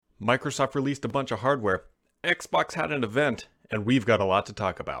Microsoft released a bunch of hardware, Xbox had an event, and we've got a lot to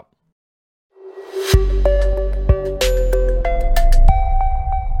talk about.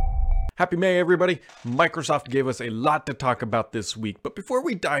 Happy May, everybody. Microsoft gave us a lot to talk about this week, but before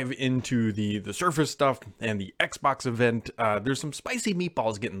we dive into the Surface stuff and the Xbox event, there's some spicy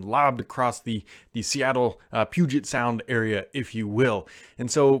meatballs getting lobbed across the Seattle Puget Sound area, if you will. And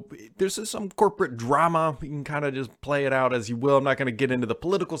so there's some corporate drama. You can kind of just play it out as you will. I'm not going to get into the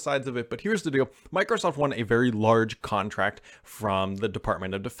political sides of it, but here's the deal. Microsoft won a very large contract from the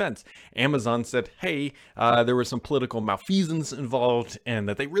Department of Defense. Amazon said, hey, there was some political malfeasance involved and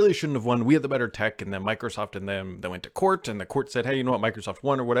that they really shouldn't have won. We had the better tech, and then Microsoft and them, they went to court, and the court said, hey, you know what, Microsoft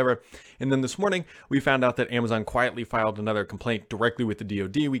won or whatever. And then this morning, we found out that Amazon quietly filed another complaint directly with the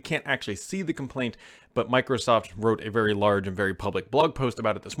DoD. We can't actually see the complaint, but Microsoft wrote a very large and very public blog post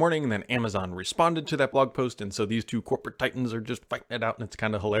about it this morning, and then Amazon responded to that blog post, and so these two corporate titans are just fighting it out, and it's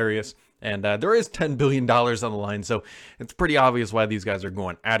kind of hilarious. And there is $10 billion on the line, so it's pretty obvious why these guys are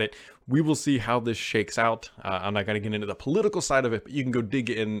going at it. We will see how this shakes out. I'm not going to get into the political side of it, but you can go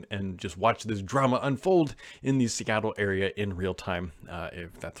dig in and just watch this drama unfold in the Seattle area in real time,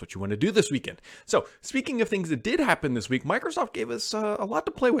 if that's what you want to do this weekend. So, speaking of things that did happen this week, Microsoft gave us a lot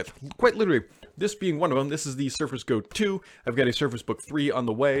to play with, quite literally. This being one of them. This is the Surface Go 2. I've got a Surface Book 3 on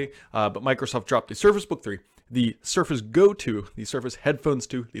the way, but Microsoft dropped the Surface Book 3, the Surface Go 2, the Surface Headphones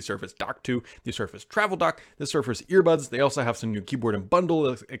 2, the Surface Dock 2, the Surface Travel Dock, the Surface Earbuds. They also have some new keyboard and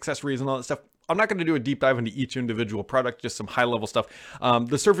bundle accessories and all that stuff. I'm not going to do a deep dive into each individual product, just some high-level stuff.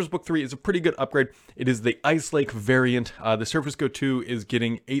 The Surface Book 3 is a pretty good upgrade. It is the Ice Lake variant. The Surface Go 2 is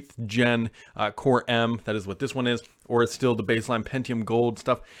getting 8th Gen Core M. That is what this one is. Or it's still the baseline Pentium Gold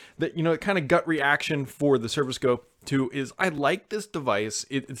stuff. That, you know, kind of gut reaction for the Surface Go 2 is I like this device.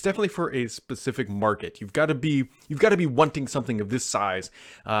 It's definitely for a specific market. You've got to be wanting something of this size.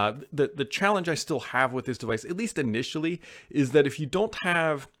 The challenge I still have with this device, at least initially, is that if you don't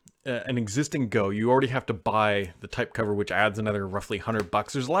have an existing Go, you already have to buy the type cover, which adds another roughly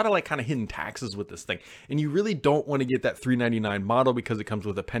 $100. There's a lot of like kind of hidden taxes with this thing, and you really don't want to get that $399 model because it comes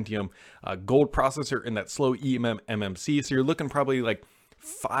with a Pentium Gold processor and that slow eMMC. So you're looking probably like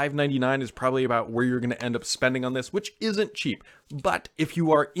 $599 is probably about where you're going to end up spending on this, which isn't cheap. But if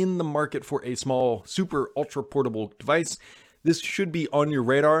you are in the market for a small, super ultra portable device, this should be on your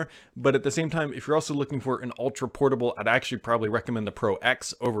radar. But at the same time, if you're also looking for an ultra portable, I'd actually probably recommend the Pro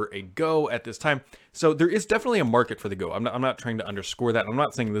X over a Go at this time. So there is definitely a market for the Go. I'm not trying to underscore that. I'm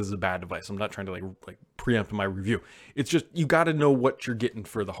not saying this is a bad device. I'm not trying to like preempt my review. It's just you got to know what you're getting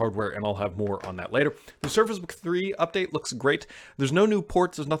for the hardware, and I'll have more on that later. The Surface Book 3 update looks great. There's no new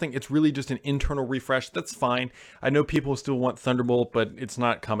ports. There's nothing. It's really just an internal refresh. That's fine. I know people still want Thunderbolt, but it's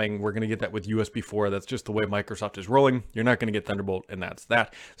not coming. We're going to get that with USB 4. That's just the way Microsoft is rolling. You're not going to get Thunderbolt, and that's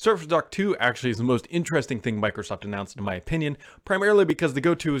that. Surface Dock 2 actually is the most interesting thing Microsoft announced, in my opinion, primarily because the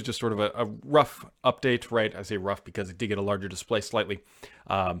Go 2 is just sort of a rough update, right? I say rough because it did get a larger display slightly.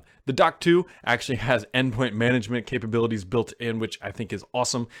 The Dock 2 actually has endpoint management capabilities built in, which I think is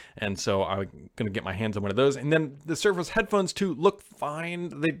awesome. And so I'm going to get my hands on one of those. And then the Surface Headphones 2 look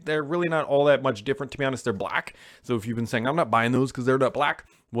fine. They're really not all that much different. To be honest, they're black. So if you've been saying, I'm not buying those because they're not black,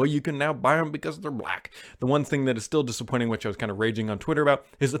 well, you can now buy them because they're black. The one thing that is still disappointing, which I was kind of raging on Twitter about,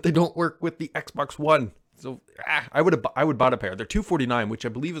 is that they don't work with the Xbox One. So I would bought a pair. They're $249, which I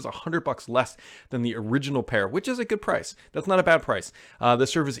believe is $100 less than the original pair, which is a good price. That's not a bad price. The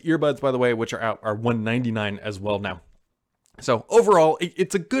Surface earbuds, by the way, which are out, are $199 as well now. So overall,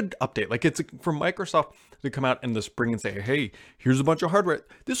 it's a good update. Like, it's for Microsoft to come out in the spring and say, hey, here's a bunch of hardware.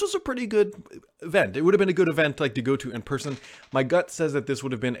 This was a pretty good event. It would have been a good event like to go to in person. My gut says that this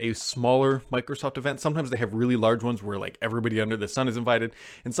would have been a smaller Microsoft event. Sometimes they have really large ones where like everybody under the sun is invited.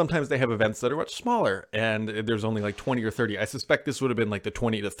 And sometimes they have events that are much smaller and there's only like 20 or 30. I suspect this would have been like the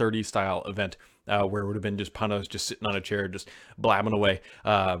 20 to 30 style event where it would have been just Panos just sitting on a chair, just blabbing away.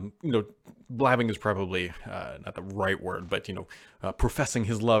 Blabbing is probably not the right word, but professing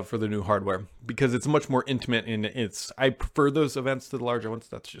his love for the new hardware because it's much more intimate and I prefer those events to the larger ones.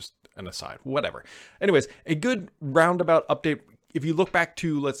 That's just an aside, whatever. Anyways, a good roundabout update. If you look back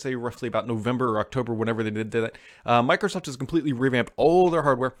to, let's say, roughly about November or October, whenever they did that, Microsoft has completely revamped all their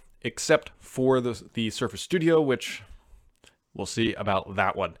hardware except for the Surface Studio, which we'll see about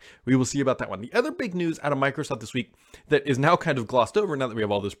that one. We will see about that one. The other big news out of Microsoft this week that is now kind of glossed over now that we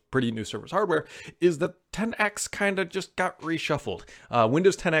have all this pretty new Surface hardware is that 10X kind of just got reshuffled.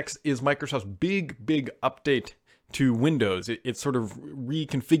 Windows 10X is Microsoft's big update to Windows. It sort of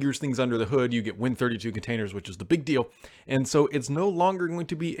reconfigures things under the hood. You get Win32 containers, which is the big deal. And so it's no longer going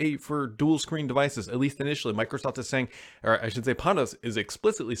to be for dual screen devices, at least initially. Microsoft is saying, or I should say Panos is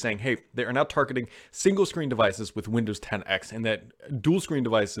explicitly saying, hey, they are now targeting single screen devices with Windows 10X, and that dual screen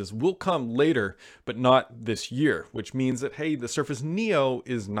devices will come later, but not this year, which means that, hey, the Surface Neo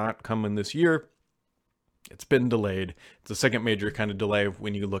is not coming this year. It's been delayed. It's the second major kind of delay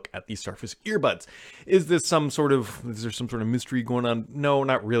when you look at the Surface earbuds. Is there some sort of mystery going on? No,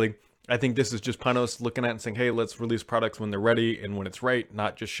 not really. I think this is just Panos looking at it and saying, hey, let's release products when they're ready and when it's right,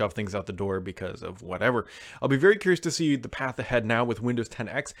 not just shove things out the door because of whatever. I'll be very curious to see the path ahead now with Windows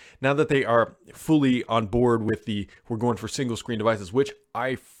 10X, now that they are fully on board with we're going for single screen devices, which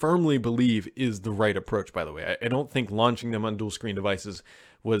I firmly believe is the right approach, by the way. I don't think launching them on dual screen devices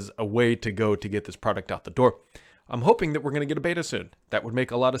was a way to go to get this product out the door. I'm hoping that we're going to get a beta soon. That would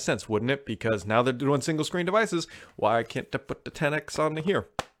make a lot of sense, wouldn't it? Because now they're doing single screen devices, why can't I put the 10X on here?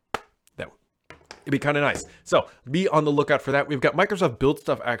 It'd be kind of nice. So be on the lookout for that. We've got Microsoft Build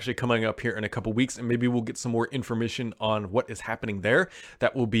stuff actually coming up here in a couple weeks, and maybe we'll get some more information on what is happening there.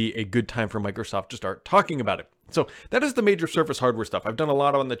 That will be a good time for Microsoft to start talking about it. So that is the major Surface hardware stuff. I've done a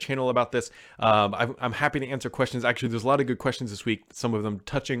lot on the channel about this. I'm happy to answer questions. Actually, there's a lot of good questions this week, some of them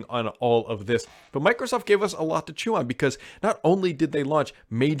touching on all of this. But Microsoft gave us a lot to chew on because not only did they launch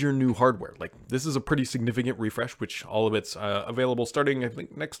major new hardware, like this is a pretty significant refresh, which all of it's available starting, I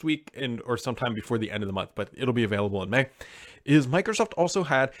think, next week or sometime before the end of the month, but it'll be available in May, is Microsoft also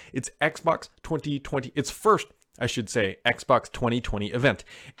had its Xbox 2020, its first, I should say, Xbox 2020 event.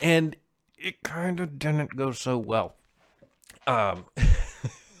 And it kind of didn't go so well.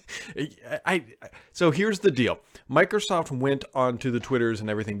 So here's the deal. Microsoft went onto the Twitters and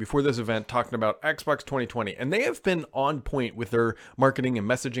everything before this event talking about Xbox 2020, and they have been on point with their marketing and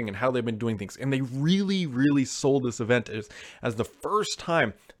messaging and how they've been doing things. And they really, really sold this event as the first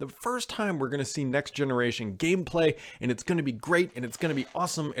time we're going to see next generation gameplay, and it's going to be great, and it's going to be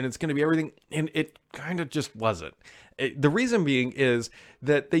awesome, and it's going to be everything. And it kind of just wasn't. The reason being is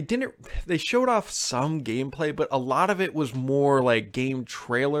that they showed off some gameplay, but a lot of it was more like game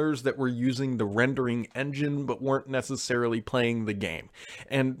trailers that were using the rendering engine, but weren't necessarily playing the game.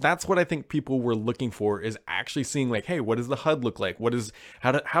 And that's what I think people were looking for, is actually seeing like, hey, what does the HUD look like?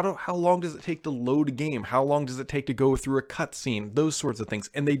 How long does it take to load a game? How long does it take to go through a cutscene? Those sorts of things.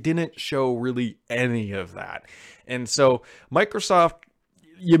 And they didn't show really any of that. And so Microsoft,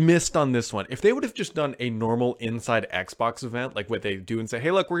 you missed on this one. If they would have just done a normal inside Xbox event, like what they do and say, hey,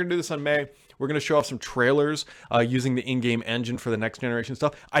 look, we're going to do this on May. We're going to show off some trailers using the in-game engine for the next generation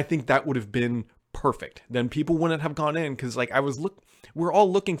stuff. I think that would have been perfect. Then people wouldn't have gone in because like we're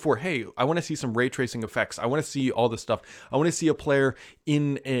all looking for, hey, I want to see some ray tracing effects. I want to see all this stuff. I want to see a player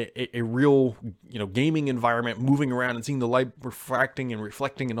in a real, gaming environment moving around and seeing the light refracting and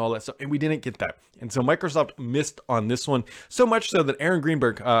reflecting and all that stuff. And we didn't get that. And so Microsoft missed on this one, so much so that Aaron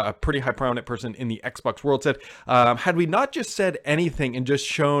Greenberg, a pretty high prominent person in the Xbox world, said, had we not just said anything and just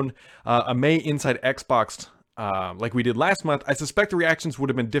shown a May inside Xbox like we did last month, I suspect the reactions would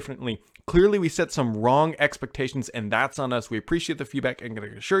have been differently. Clearly, we set some wrong expectations, and that's on us. We appreciate the feedback, and I'm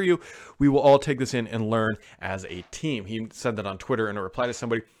going to assure you, we will all take this in and learn as a team. He said that on Twitter in a reply to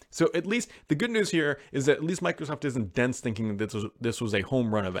somebody. So at least the good news here is that at least Microsoft isn't dense thinking that this was a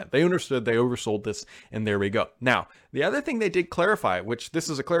home run event. They understood, they oversold this, and there we go. Now, the other thing they did clarify, which this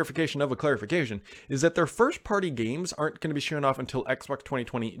is a clarification of a clarification, is that their first party games aren't going to be shown off until Xbox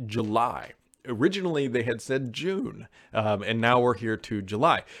 2020 July. Originally, they had said June, and now we're here to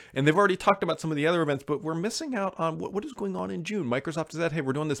July. And they've already talked about some of the other events, but we're missing out on what is going on in June. Microsoft has said, hey,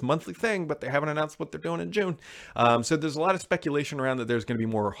 we're doing this monthly thing, but they haven't announced what they're doing in June. So there's a lot of speculation around that there's going to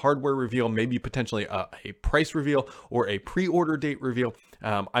be more hardware reveal, maybe potentially a price reveal or a pre-order date reveal.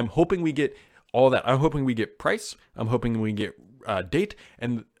 I'm hoping we get all that. I'm hoping we get price. I'm hoping we get date,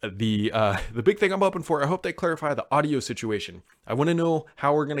 and the big thing I'm hoping for, I hope they clarify the audio situation. I want to know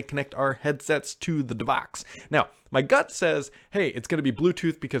how we're going to connect our headsets to the device. Now, my gut says, hey, it's going to be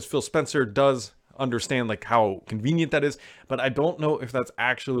Bluetooth because Phil Spencer does understand like how convenient that is, but I don't know if that's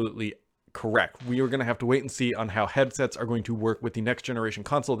actually correct. We are going to have to wait and see on how headsets are going to work with the next generation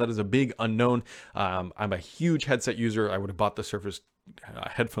console. That is a big unknown. I'm a huge headset user. I would have bought the Surface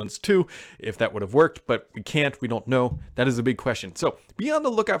headphones too if that would have worked, but we can't. We don't know. That is a big question. So be on the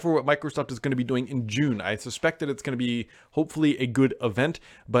lookout for what Microsoft is going to be doing in June. I suspect that it's going to be hopefully a good event,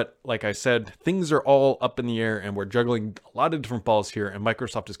 but like I said, things are all up in the air and we're juggling a lot of different balls here, and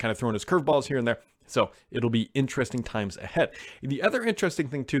Microsoft is kind of throwing its curveballs here and there. So it'll be interesting times ahead. The other interesting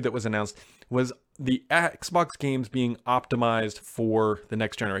thing too that was announced was the Xbox games being optimized for the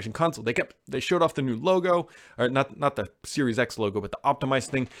next generation console. They showed off the new logo, or not the Series X logo, but the optimized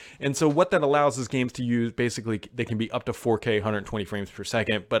thing. And so what that allows is games to use, basically they can be up to 4K 120 frames per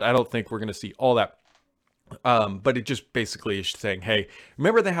second, but I don't think we're going to see all that. But it just basically is saying, hey,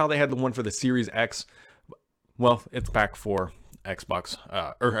 remember how they had the one for the Series X? Well, it's back for Xbox,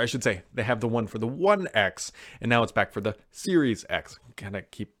 or I should say they have the one for the One X, and now it's back for the Series X. Kind of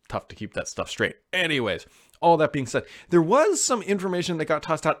tough to keep that stuff straight. Anyways, all that being said, there was some information that got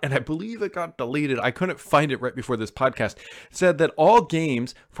tossed out, and I believe it got deleted. I couldn't find it right before this podcast. It said that all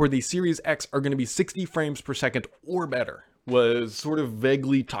games for the Series X are going to be 60 frames per second or better. Was sort of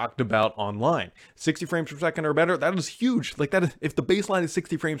vaguely talked about online. 60 frames per second or better, that is huge. Like that, if the baseline is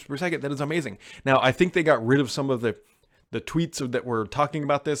 60 frames per second, that is amazing. Now, I think they got rid of some of the tweets that were talking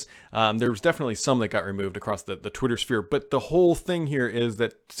about this. There was definitely some that got removed across the Twitter sphere, but the whole thing here is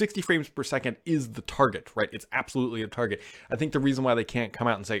that 60 frames per second is the target, right? It's absolutely a target. I think the reason why they can't come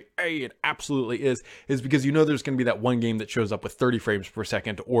out and say, hey, it absolutely is because you know there's going to be that one game that shows up with 30 frames per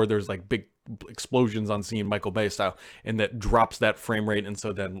second, or there's like big explosions on scene, Michael Bay style, and that drops that frame rate, and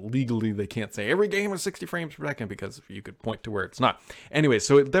so then legally they can't say every game is 60 frames per second because you could point to where it's not. Anyway,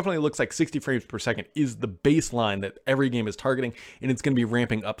 so it definitely looks like 60 frames per second is the baseline that every game is targeting, and it's going to be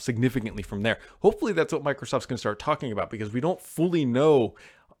ramping up significantly from there. Hopefully that's what Microsoft's going to start talking about, because we don't fully know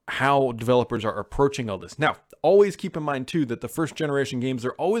how developers are approaching all this. Now, always keep in mind too that the first generation games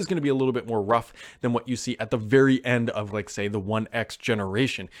are always going to be a little bit more rough than what you see at the very end of, like, say, the One X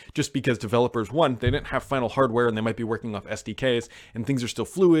generation, just because developers, one, they didn't have final hardware and they might be working off SDKs and things are still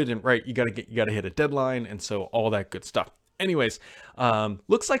fluid, and right, you got to hit a deadline, and so all that good stuff. Anyways,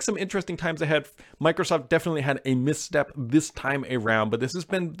 looks like some interesting times ahead. Microsoft definitely had a misstep this time around, but this has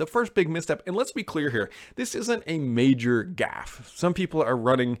been the first big misstep. And let's be clear here, this isn't a major gaffe. Some people are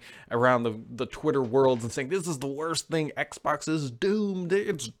running around the Twitter worlds and saying, this is the worst thing, Xbox is doomed,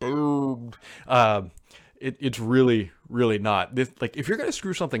 it's doomed. It's really, really not. This, like, if you're going to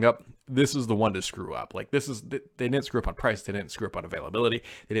screw something up, this is the one to screw up. Like, they didn't screw up on price. They didn't screw up on availability.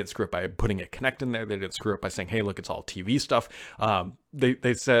 They didn't screw up by putting a Kinect in there. They didn't screw up by saying, hey, look, it's all TV stuff.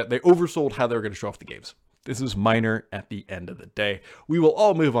 They said they oversold how they were going to show off the games. This is minor at the end of the day. We will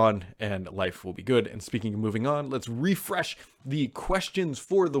all move on and life will be good. And speaking of moving on, let's refresh the questions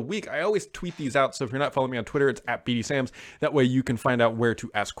for the week. I always tweet these out, so if you're not following me on Twitter, it's at BDSams. That way you can find out where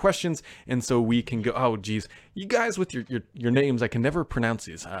to ask questions, and so we can go, oh geez, you guys with your names, I can never pronounce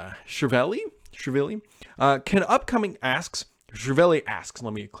these. Shrivelli? Can upcoming asks, Shrivelli asks,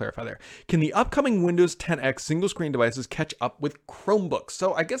 let me clarify there. Can the upcoming Windows 10X single screen devices catch up with Chromebooks?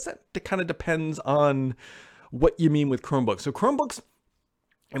 So I guess that kind of depends on what you mean with Chromebooks. So Chromebooks,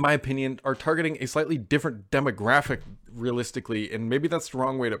 in my opinion, are targeting a slightly different demographic realistically, and maybe that's the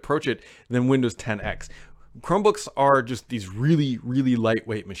wrong way to approach it, than Windows 10X. Chromebooks are just these really, really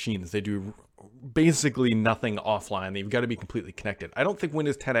lightweight machines. They do basically nothing offline. They've got to be completely connected. I don't think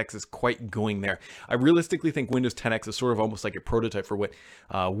Windows 10X is quite going there. I realistically think Windows 10X is sort of almost like a prototype for what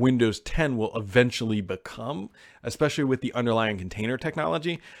Windows 10 will eventually become, especially with the underlying container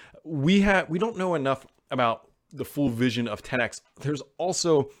technology. We don't know enough about the full vision of 10X. There's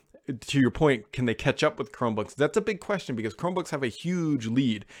also, to your point, can they catch up with Chromebooks? That's a big question, because Chromebooks have a huge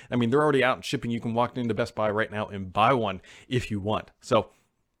lead. I mean, they're already out and shipping. You can walk into Best Buy right now and buy one if you want. So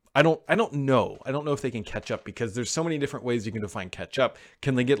I don't know. I don't know if they can catch up, because there's so many different ways you can define catch up.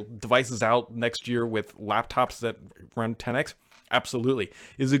 Can they get devices out next year with laptops that run 10X? Absolutely.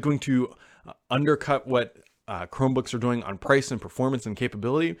 Is it going to undercut what Chromebooks are doing on price and performance and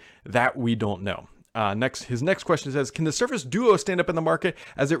capability? That we don't know. His next question says, can the Surface Duo stand up in the market,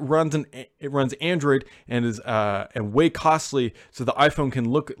 as it runs Android and is and way costly, so the iPhone can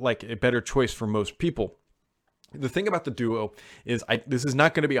look like a better choice for most people? The thing about the Duo is this is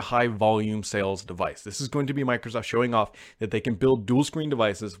not going to be a high volume sales device. This is going to be Microsoft showing off that they can build dual screen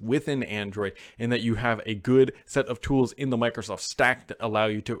devices within Android, and that you have a good set of tools in the Microsoft stack that allow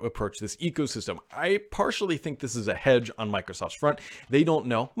you to approach this ecosystem. I partially think this is a hedge on Microsoft's front. They don't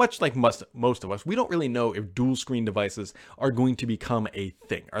know, much like most of us, we don't really know if dual screen devices are going to become a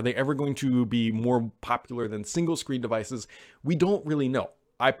thing. Are they ever going to be more popular than single screen devices? We don't really know.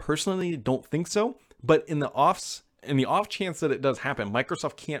 I personally don't think so. But in the off chance that it does happen,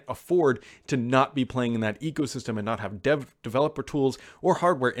 Microsoft can't afford to not be playing in that ecosystem and not have developer tools or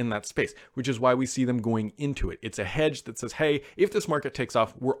hardware in that space, which is why we see them going into it. It's a hedge that says, hey, if this market takes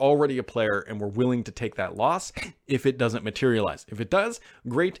off, we're already a player and we're willing to take that loss if it doesn't materialize. If it does,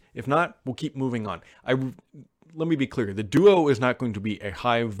 great. If not, we'll keep moving on. let me be clear. The Duo is not going to be a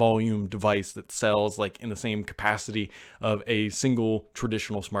high volume device that sells like in the same capacity of a single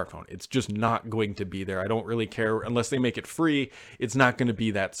traditional smartphone. It's just not going to be there. I don't really care unless they make it free. It's not going to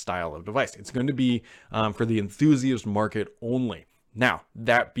be that style of device. It's going to be for the enthusiast market only. Now,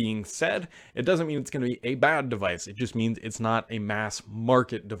 that being said, it doesn't mean it's going to be a bad device. It just means it's not a mass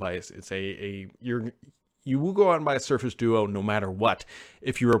market device. It's you will go out and buy a Surface Duo no matter what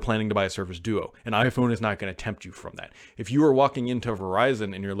if you are planning to buy a Surface Duo. An iPhone is not going to tempt you from that. If you are walking into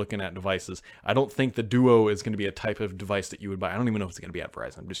Verizon and you're looking at devices, I don't think the Duo is going to be a type of device that you would buy. I don't even know if it's going to be at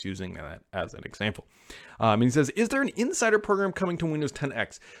Verizon. I'm just using that as an example. And he says, is there an insider program coming to Windows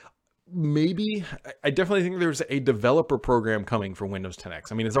 10X? Maybe. I definitely think there's a developer program coming for Windows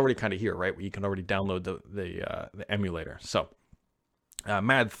 10X. I mean, it's already kind of here, right? Where you can already download the emulator. So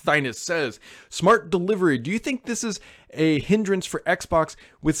Mad Thynus says, smart delivery. Do you think this is a hindrance for Xbox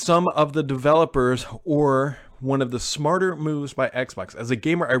with some of the developers or one of the smarter moves by Xbox? As a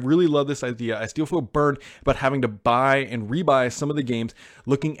gamer, I really love this idea. I still feel burned about having to buy and rebuy some of the games.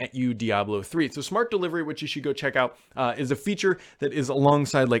 Looking at you, Diablo 3. So smart delivery, which you should go check out, is a feature that is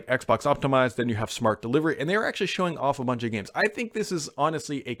alongside like Xbox Optimized. Then you have smart delivery, and they're actually showing off a bunch of games. I think this is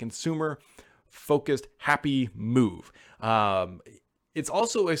honestly a consumer focused, happy move. It's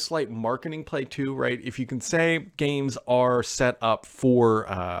also a slight marketing play too, right? If you can say games are set up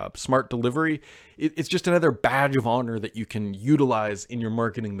for smart delivery, it's just another badge of honor that you can utilize in your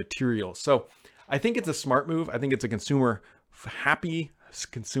marketing material. So I think it's a smart move. I think it's a consumer friendly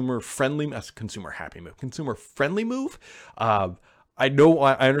move.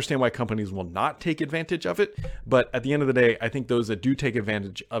 I understand why companies will not take advantage of it, but at the end of the day, I think those that do take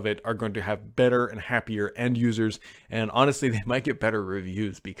advantage of it are going to have better and happier end users. And honestly, they might get better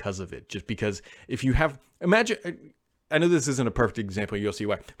reviews because of it. Just because if you have, imagine, I know this isn't a perfect example, you'll see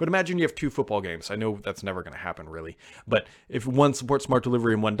why, but imagine you have 2 football games. I know that's never going to happen really, but if one supports smart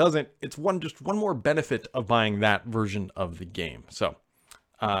delivery and one doesn't, it's just one more benefit of buying that version of the game. So,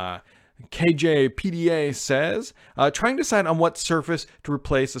 KJ PDA says, trying to decide on what Surface to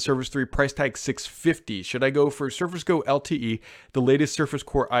replace the Surface 3 price tag $650. Should I go for Surface Go LTE, the latest Surface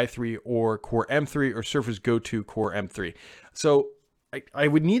Core i3 or Core M3, or Surface Go 2 Core M3? So I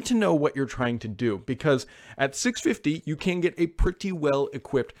would need to know what you're trying to do, because at $650, you can get a pretty well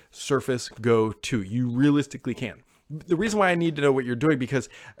equipped Surface Go 2. You realistically can. The reason why I need to know what you're doing, because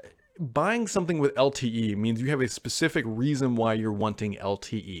buying something with LTE means you have a specific reason why you're wanting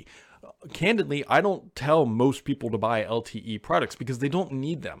LTE. Candidly, I don't tell most people to buy LTE products because they don't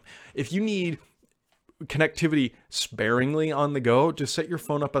need them. If you need connectivity sparingly on the go, just set your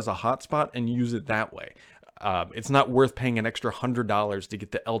phone up as a hotspot and use it that way. It's not worth paying an extra $100 to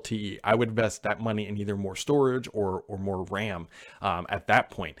get the LTE. I would invest that money in either more storage or more RAM at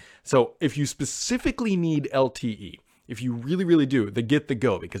that point. So if you specifically need LTE, if you really, really do, then get the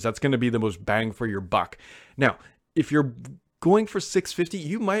Go, because that's going to be the most bang for your buck. Now, if you're going for $650,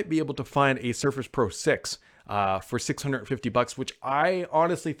 you might be able to find a Surface Pro 6 for $650, which I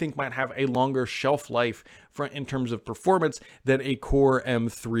honestly think might have a longer shelf life in terms of performance than a Core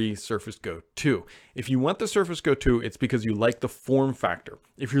M3 Surface Go 2. If you want the Surface Go 2, it's because you like the form factor.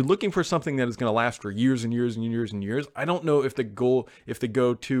 If you're looking for something that is going to last for years and years and years and years, I don't know if the Go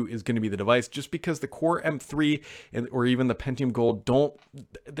 2 is going to be the device, just because the Core M3 or even the Pentium Gold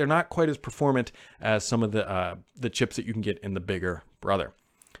they're not quite as performant as some of the chips that you can get in the bigger brother.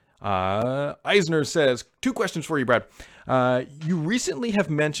 Eisner says, 2 questions for you, Brad. You recently have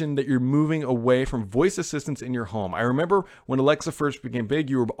mentioned that you're moving away from voice assistants in your home. I remember when Alexa first became big,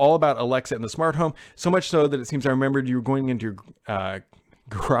 you were all about Alexa in the smart home, so much so that it seems I remembered you were going into your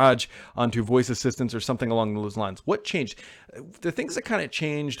garage onto voice assistants or something along those lines. What changed? The things that kind of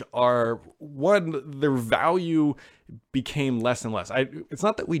changed are, one, their value became less and less. It's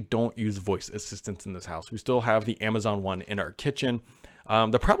not that we don't use voice assistants in this house. We still have the Amazon one in our kitchen.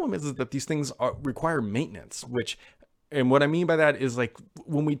 The problem is that these things require maintenance, and what I mean by that is, like,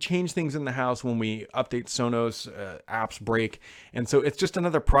 when we change things in the house, when we update Sonos, apps break. And so it's just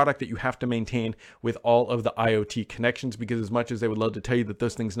another product that you have to maintain with all of the IoT connections, because as much as they would love to tell you that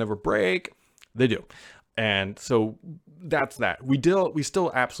those things never break, they do. And so that's that. We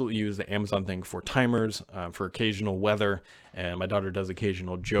still absolutely use the Amazon thing for timers, for occasional weather, and my daughter does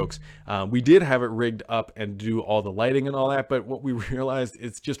occasional jokes. We did have it rigged up and do all the lighting and all that, but what we realized,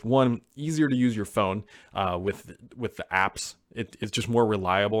 it's just, one, easier to use your phone with the apps. It's just more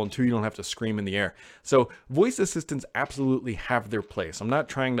reliable, and 2, you don't have to scream in the air. So voice assistants absolutely have their place. I'm not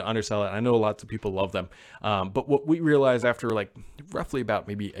trying to undersell it. I know lots of people love them. But what we realized after like roughly about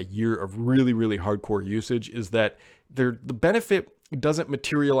maybe a year of really, really hardcore usage is that the benefit doesn't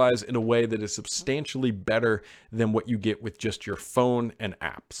materialize in a way that is substantially better than what you get with just your phone and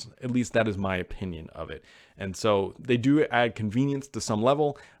apps. At least that is my opinion of it. And so they do add convenience to some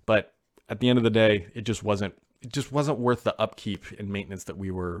level, but at the end of the day, it just wasn't worth the upkeep and maintenance that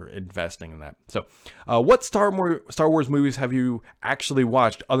we were investing in that. So what Star Wars movies have you actually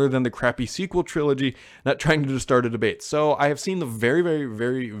watched other than the crappy sequel trilogy? Not trying to start a debate. So I have seen the very, very,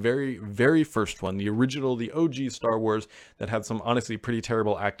 very, very, very first one, the original, the OG Star Wars, that had some honestly pretty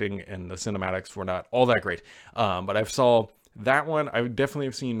terrible acting, and the cinematics were not all that great. But I saw that one. I definitely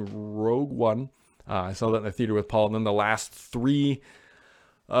have seen Rogue One. I saw that in the theater with Paul. And then the last three.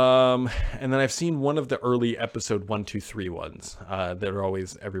 And then I've seen one of the early episode 1, 2, 3 ones that are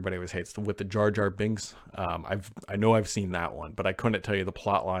always, everybody always hates, with the Jar Jar Binks. I know I've seen that one, but I couldn't tell you the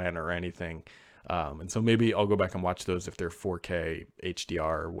plot line or anything. And so maybe I'll go back and watch those if they're 4K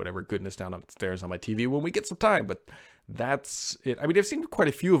HDR or whatever goodness downstairs on my TV when we get some time. But that's it. I mean, I've seen quite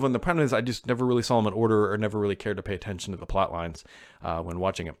a few of them. The problem is I just never really saw them in order, or never really cared to pay attention to the plot lines when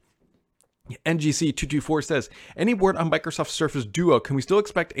watching them. NGC224 says, any word on Microsoft Surface Duo? Can we still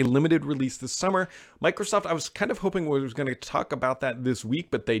expect a limited release this summer? Microsoft, I was kind of hoping we was going to talk about that this week,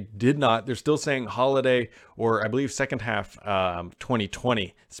 but they did not. They're still saying holiday, or I believe second half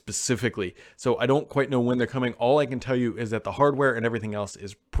 2020 specifically. So I don't quite know when they're coming. All I can tell you is that the hardware and everything else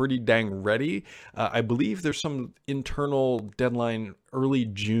is pretty dang ready. I believe there's some internal deadline early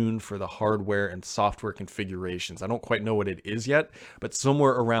June for the hardware and software configurations. I don't quite know what it is yet, but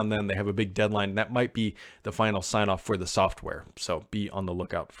somewhere around then they have a big deadline. That might be the final sign off for the software. So be on the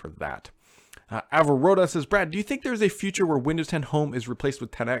lookout for that. Avaroda says, Brad, do you think there's a future where Windows 10 Home is replaced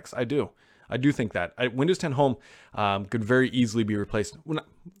with 10X? I do think that. Windows 10 Home could very easily be replaced. Let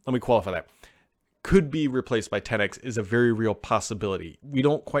me qualify that. Could be replaced by 10X is a very real possibility. We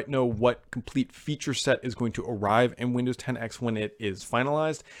don't quite know what complete feature set is going to arrive in Windows 10X when it is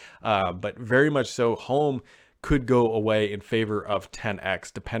finalized, but very much so, Home could go away in favor of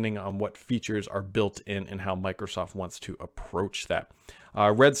 10X, depending on what features are built in and how Microsoft wants to approach that.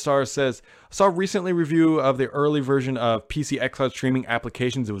 Red Star says, saw recently review of the early version of PC xCloud streaming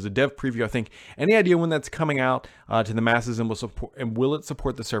applications. It was a dev preview, I think. Any idea when that's coming out to the masses, and will it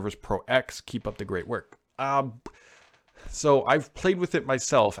support the Surface Pro X? Keep up the great work. So I've played with it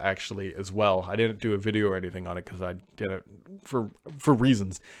myself, actually, as well. I didn't do a video or anything on it because I did it for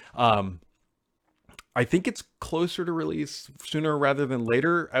reasons. I think it's closer to release sooner rather than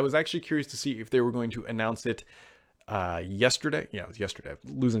later. I was actually curious to see if they were going to announce it yesterday. Yeah, it was yesterday.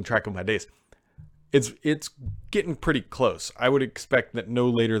 I'm losing track of my days. It's getting pretty close. I would expect that no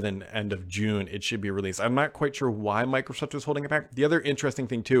later than end of June it should be released. I'm not quite sure why Microsoft is holding it back. The other interesting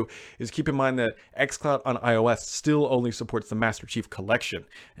thing too is keep in mind that xCloud on iOS still only supports the Master Chief Collection,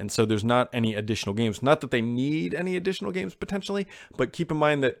 and so there's not any additional games. Not that they need any additional games potentially, but keep in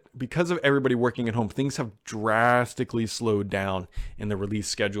mind that because of everybody working at home, things have drastically slowed down in the release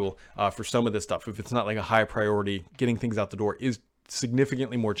schedule for some of this stuff. If it's not like a high priority, getting things out the door is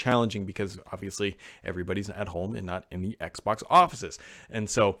significantly more challenging because obviously everybody's at home and not in the Xbox offices. And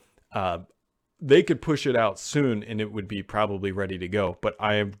so they could push it out soon and it would be probably ready to go. But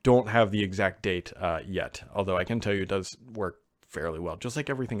I don't have the exact date yet, although I can tell you it does work fairly well, just like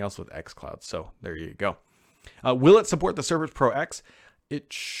everything else with xCloud. So there you go. Will it support the Surface Pro X?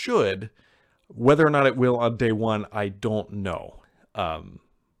 It should. Whether or not it will on day one, I don't know. I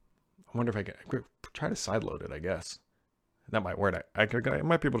wonder if I can try to sideload it, I guess. That might work. I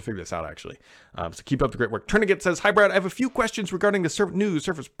might be able to figure this out, actually. So keep up the great work. Trinigate says, hi, Brad. I have a few questions regarding the new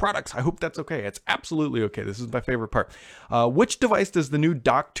Surface products. I hope that's okay. It's absolutely okay. This is my favorite part. Which device does the new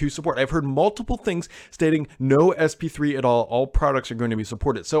Dock 2 support? I've heard multiple things stating no SP3 at all. All products are going to be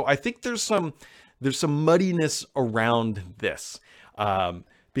supported. So I think there's some muddiness around this.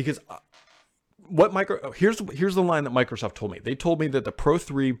 Because here's the line that Microsoft told me. They told me that the Pro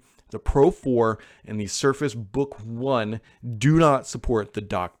 3, the Pro 4, and the Surface Book 1 do not support the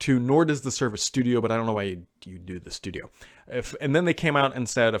Dock 2, nor does the Surface Studio, but I don't know why you do the Studio. And then they came out and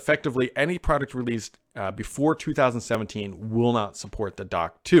said, effectively, any product released before 2017 will not support the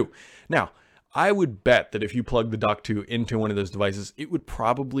Dock 2. Now, I would bet that if you plug the Dock 2 into one of those devices, it would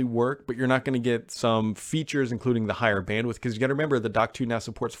probably work, but you're not going to get some features, including the higher bandwidth, because you got to remember the Dock 2 now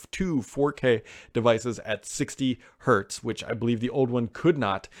supports two 4K devices at 60 hertz, which I believe the old one could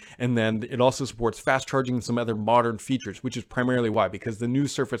not. And then it also supports fast charging and some other modern features, which is primarily why, because the new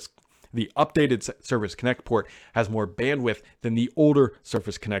Surface, the updated Surface Connect port has more bandwidth than the older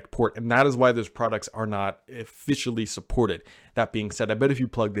Surface Connect port, and that is why those products are not officially supported. That being said, I bet if you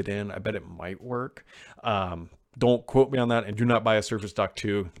plugged it in, I bet it might work. don't quote me on that, and do not buy a Surface Dock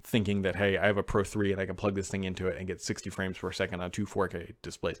 2 thinking that, hey, I have a Pro 3 and I can plug this thing into it and get 60 frames per second on two 4K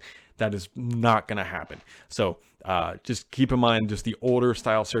displays. That is not going to happen. So just keep in mind, just the older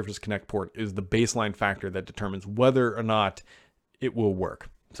style Surface Connect port is the baseline factor that determines whether or not it will work.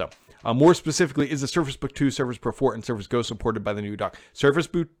 So more specifically, is the Surface Book 2, Surface Pro 4, and Surface Go supported by the new dock? Surface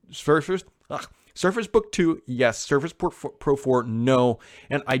Book 2, yes. Surface Pro 4, no.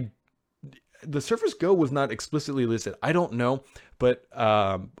 And the Surface Go was not explicitly listed. I don't know, but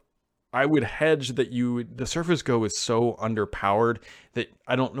I would hedge that the Surface Go is so underpowered that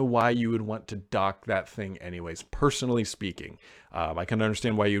I don't know why you would want to dock that thing anyways, personally speaking. I can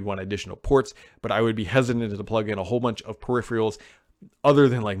understand why you'd want additional ports, but I would be hesitant to plug in a whole bunch of peripherals other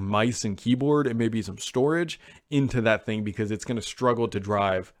than like mice and keyboard and maybe some storage into that thing, because it's going to struggle to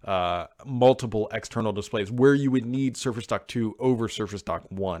drive multiple external displays where you would need Surface Dock 2 over Surface Dock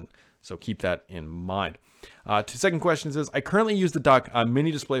 1. So keep that in mind. Second question says, I currently use the dock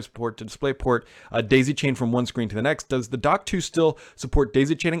mini display support to display port daisy chain from one screen to the next. Does the dock 2 still support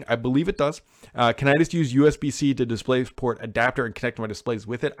daisy chaining? I believe it does. Can I just use USB-C to display port adapter and connect my displays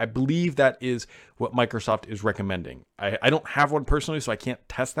with it? I believe that is what Microsoft is recommending. I don't have one personally, so I can't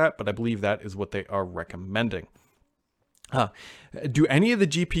test that, but I believe that is what they are recommending. Do any of the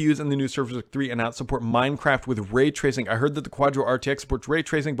GPUs in the new Surface Book 3 announced support Minecraft with ray tracing? I heard that the Quadro RTX supports ray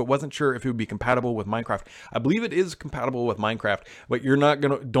tracing, but wasn't sure if it would be compatible with Minecraft. I believe it is compatible with Minecraft,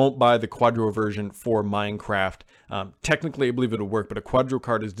 but don't buy the Quadro version for Minecraft. Technically, I believe it'll work, but a Quadro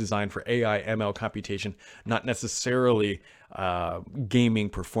card is designed for AI, ML computation, not necessarily gaming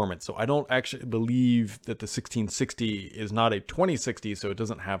performance. So I don't actually believe that the 1660 is not a 2060, so it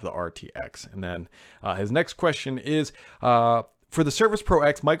doesn't have the RTX. And then his next question is, for the Surface Pro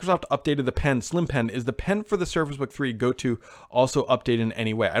X, Microsoft updated the pen, Slim Pen. Is the pen for the Surface Book 3 Go-To also updated in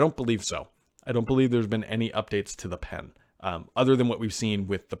any way? I don't believe so. I don't believe there's been any updates to the pen, other than what we've seen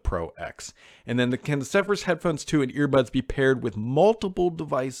with the Pro X. And then can the Surface headphones 2 and earbuds be paired with multiple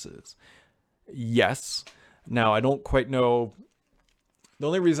devices? Yes. Now, I don't quite know. The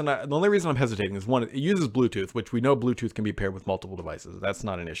only reason I'm hesitating is, one, it uses Bluetooth, which we know Bluetooth can be paired with multiple devices. That's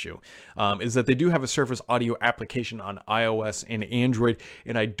not an issue. Is that they do have a Surface Audio application on iOS and Android,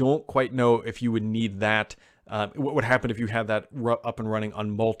 and I don't quite know if you would need that. What would happen if you had that up and running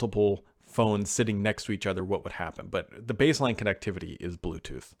on multiple phones sitting next to each other? What would happen? But the baseline connectivity is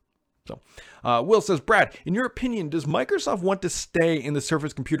Bluetooth. So, Will says, Brad, in your opinion, does Microsoft want to stay in the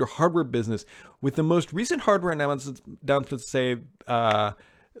Surface computer hardware business? With the most recent hardware announcements say a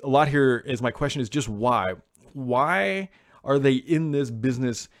lot here is, my question is just why? Why are they in this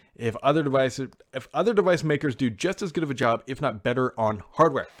business if other device makers do just as good of a job, if not better, on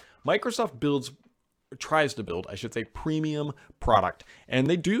hardware? Microsoft tries to build, I should say, premium product, and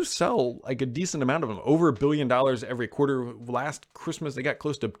they do sell like a decent amount of them, over $1 billion every quarter. Last Christmas they got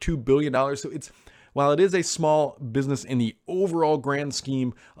close to $2 billion. So while it is a small business in the overall grand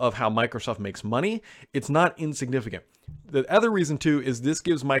scheme of how Microsoft makes money, it's not insignificant. The other reason too is this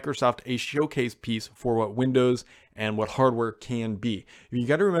gives Microsoft a showcase piece for what Windows and what hardware can be. You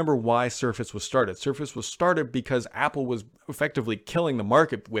got to remember why Surface was started. Surface was started because Apple was effectively killing the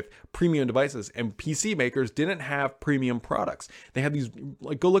market with premium devices, and PC makers didn't have premium products. They had these,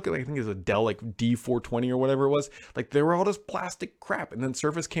 like, go look at, I think it's a Dell like D420 or whatever it was. Like, they were all this plastic crap, and then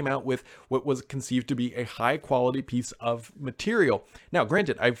Surface came out with what was conceived to be a high quality piece of material. Now,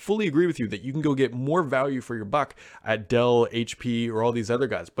 granted, I fully agree with you that you can go get more value for your buck at Dell, HP, or all these other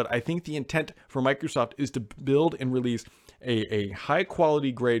guys, but I think the intent for Microsoft is to build and release a high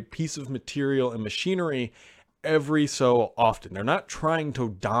quality grade piece of material and machinery every so often. They're not trying to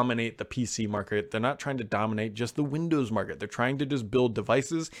dominate the PC market. They're not trying to dominate just the Windows market. They're trying to just build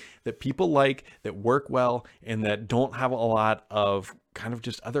devices that people like, that work well, and that don't have a lot of kind of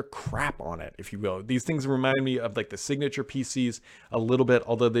just other crap on it, if you will. These things remind me of like the signature PCs a little bit,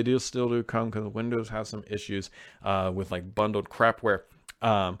 although they still do come, because Windows has some issues with like bundled crapware.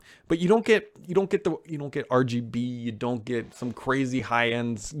 But you don't get RGB, you don't get some crazy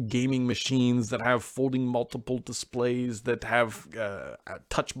high-end gaming machines that have folding multiple displays, that have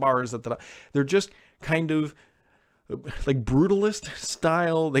touch bars. They're just kind of like brutalist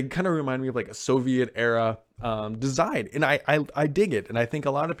style. They kind of remind me of like a Soviet era design, and I dig it, and I think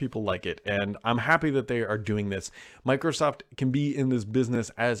a lot of people like it, and I'm happy that they are doing this. Microsoft can be in this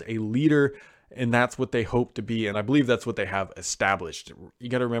business as a leader, and that's what they hope to be, and I believe that's what they have established. You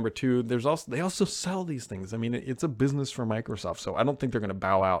got to remember too, they also sell these things. I mean, it's a business for Microsoft, so I don't think they're going to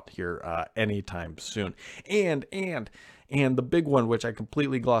bow out here anytime soon. And the big one, which I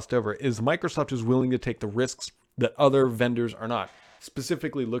completely glossed over, is Microsoft is willing to take the risks that other vendors are not.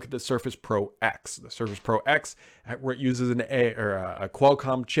 specifically look at the Surface Pro X. The Surface Pro X, where it uses a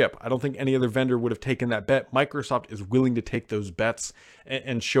Qualcomm chip. I don't think any other vendor would have taken that bet. Microsoft is willing to take those bets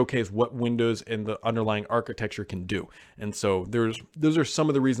and showcase what Windows and the underlying architecture can do. And so those are some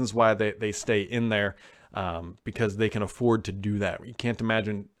of the reasons why they stay in there, because they can afford to do that. You can't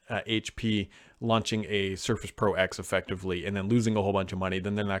imagine HP launching a Surface Pro X effectively and then losing a whole bunch of money.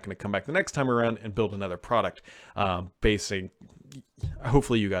 Then they're not going to come back the next time around and build another product.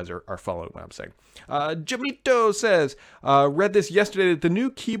 Hopefully you guys are following what I'm saying. Jamito says, read this yesterday that the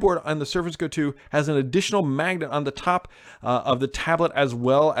new keyboard on the Surface Go 2 has an additional magnet on the top of the tablet as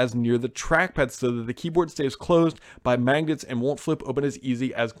well as near the trackpad, so that the keyboard stays closed by magnets and won't flip open as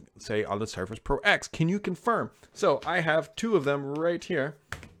easy as, say, on the Surface Pro X. Can you confirm? So I have two of them right here.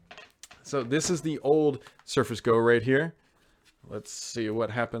 So this is the old Surface Go right here. Let's see what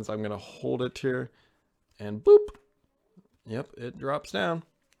happens. I'm going to hold it here and boop. Yep, it drops down.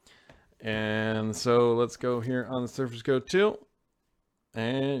 And so let's go here on the Surface Go 2.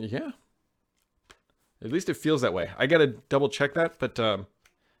 And yeah, at least it feels that way. I got to double check that, but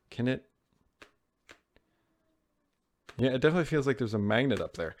can it? Yeah, it definitely feels like there's a magnet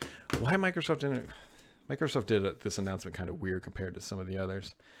up there. Why Microsoft didn't? Microsoft did this announcement kind of weird compared to some of the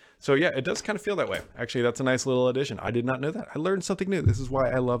others. So yeah, it does kind of feel that way. Actually, that's a nice little addition. I did not know that. I learned something new. This is why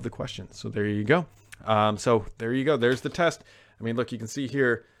I love the question. So there you go. So there you go. There's the test. I mean, look, you can see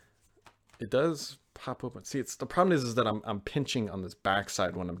here, it does pop open. See, the problem is that I'm pinching on this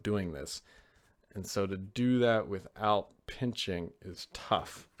backside when I'm doing this. And so to do that without pinching is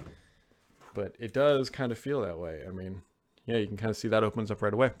tough. But it does kind of feel that way. I mean, yeah, you can kind of see that opens up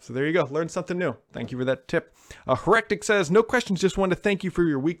right away. So there you go. Learn something new. Thank you for that tip. Herectic says, no questions. Just want to thank you for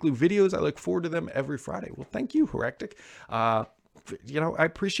your weekly videos. I look forward to them every Friday. Well, thank you, Herectic. I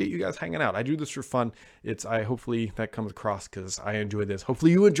appreciate you guys hanging out. I do this for fun. Hopefully that comes across because I enjoy this.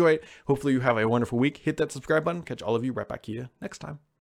 Hopefully you enjoy it. Hopefully you have a wonderful week. Hit that subscribe button. Catch all of you right back here next time.